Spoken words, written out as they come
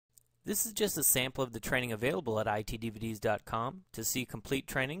This is just a sample of the training available at itdvds.com. To see complete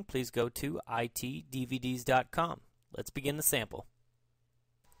training, please go to itdvds.com. Let's begin the sample.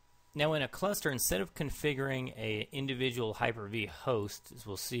 Now in a cluster, instead of configuring an individual Hyper-V host, as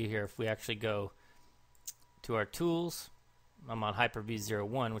we'll see here, if we actually go to our tools, I'm on Hyper-V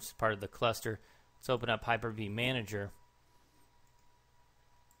 01, which is part of the cluster. Let's open up Hyper-V Manager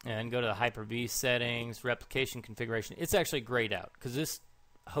and go to the Hyper-V settings, replication configuration. It's actually grayed out because this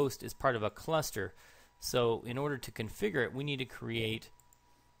host is part of a cluster. So in order to configure it, we need to create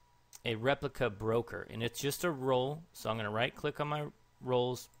a Replica broker, and it's just a role. So I'm going to right click on my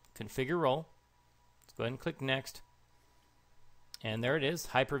roles, configure role. Let's go ahead and click next, and there it is.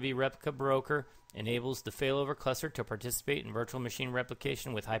 Hyper-V Replica broker enables the failover cluster to participate in virtual machine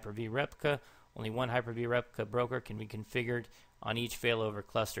replication with Hyper-V Replica. Only one Hyper-V Replica broker can be configured on each failover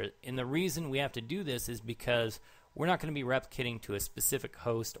cluster. And the reason we have to do this is because we're not going to be replicating to a specific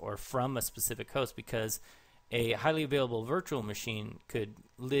host or from a specific host, because a highly available virtual machine could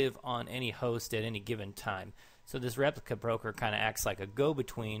live on any host at any given time. So this replica broker kind of acts like a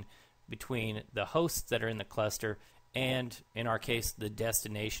go-between between the hosts that are in the cluster and, in our case, the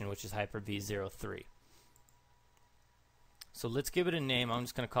destination, which is Hyper-V 03. So let's give it a name. I'm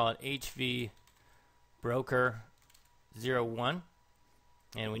just going to call it HV Broker 01,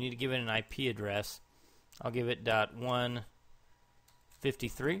 and we need to give it an IP address. I'll give it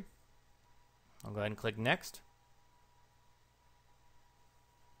 .153. I'll go ahead and click next.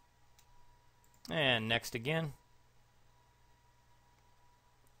 And next again.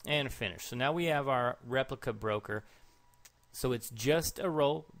 And finish. So now we have our replica broker. So it's just a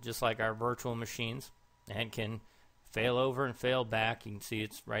role, just like our virtual machines, and can fail over and fail back. You can see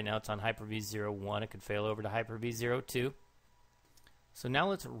it's right now it's on Hyper-V 01. It could fail over to Hyper-V 02. So now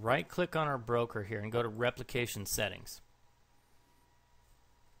let's right click on our broker here and go to replication settings.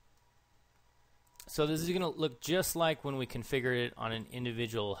 So this is going to look just like when we configured it on an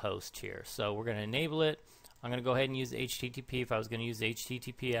individual host here. So we're going to enable it. I'm going to go ahead and use HTTP. If I was going to use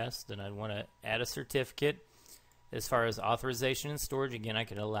HTTPS, then I'd want to add a certificate. As far as authorization and storage, again, I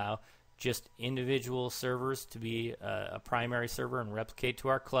could allow just individual servers to be a primary server and replicate to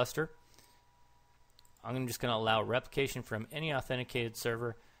our cluster. I'm just going to allow replication from any authenticated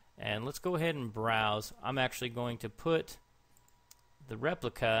server, and let's go ahead and browse. I'm actually going to put the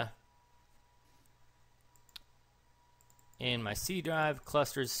replica in my C drive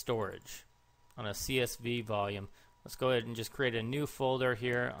clusters storage on a CSV volume. Let's go ahead and just create a new folder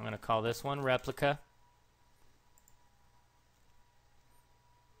here. I'm going to call this one Replica,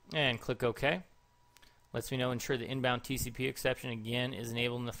 and click OK. Lets me know ensure the inbound TCP exception again is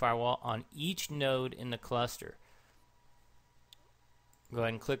enabled in the firewall on each node in the cluster. Go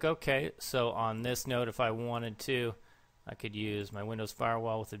ahead and click OK. So on this node, if I wanted to, I could use my Windows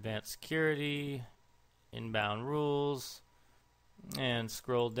firewall with advanced security, inbound rules, and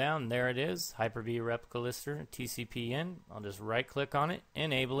scroll down. There it is, Hyper-V Replica Lister, TCP in. I'll just right click on it,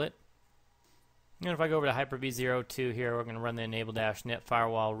 enable it. And if I go over to Hyper-V 02 here, we're going to run the enable-net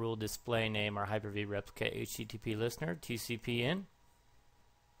firewall rule display name, our Hyper-V Replica HTTP listener, TCP in.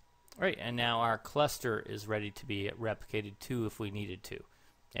 Alright, and now our cluster is ready to be replicated to if we needed to.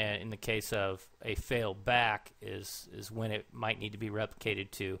 And in the case of a fail back is when it might need to be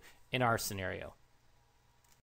replicated to in our scenario.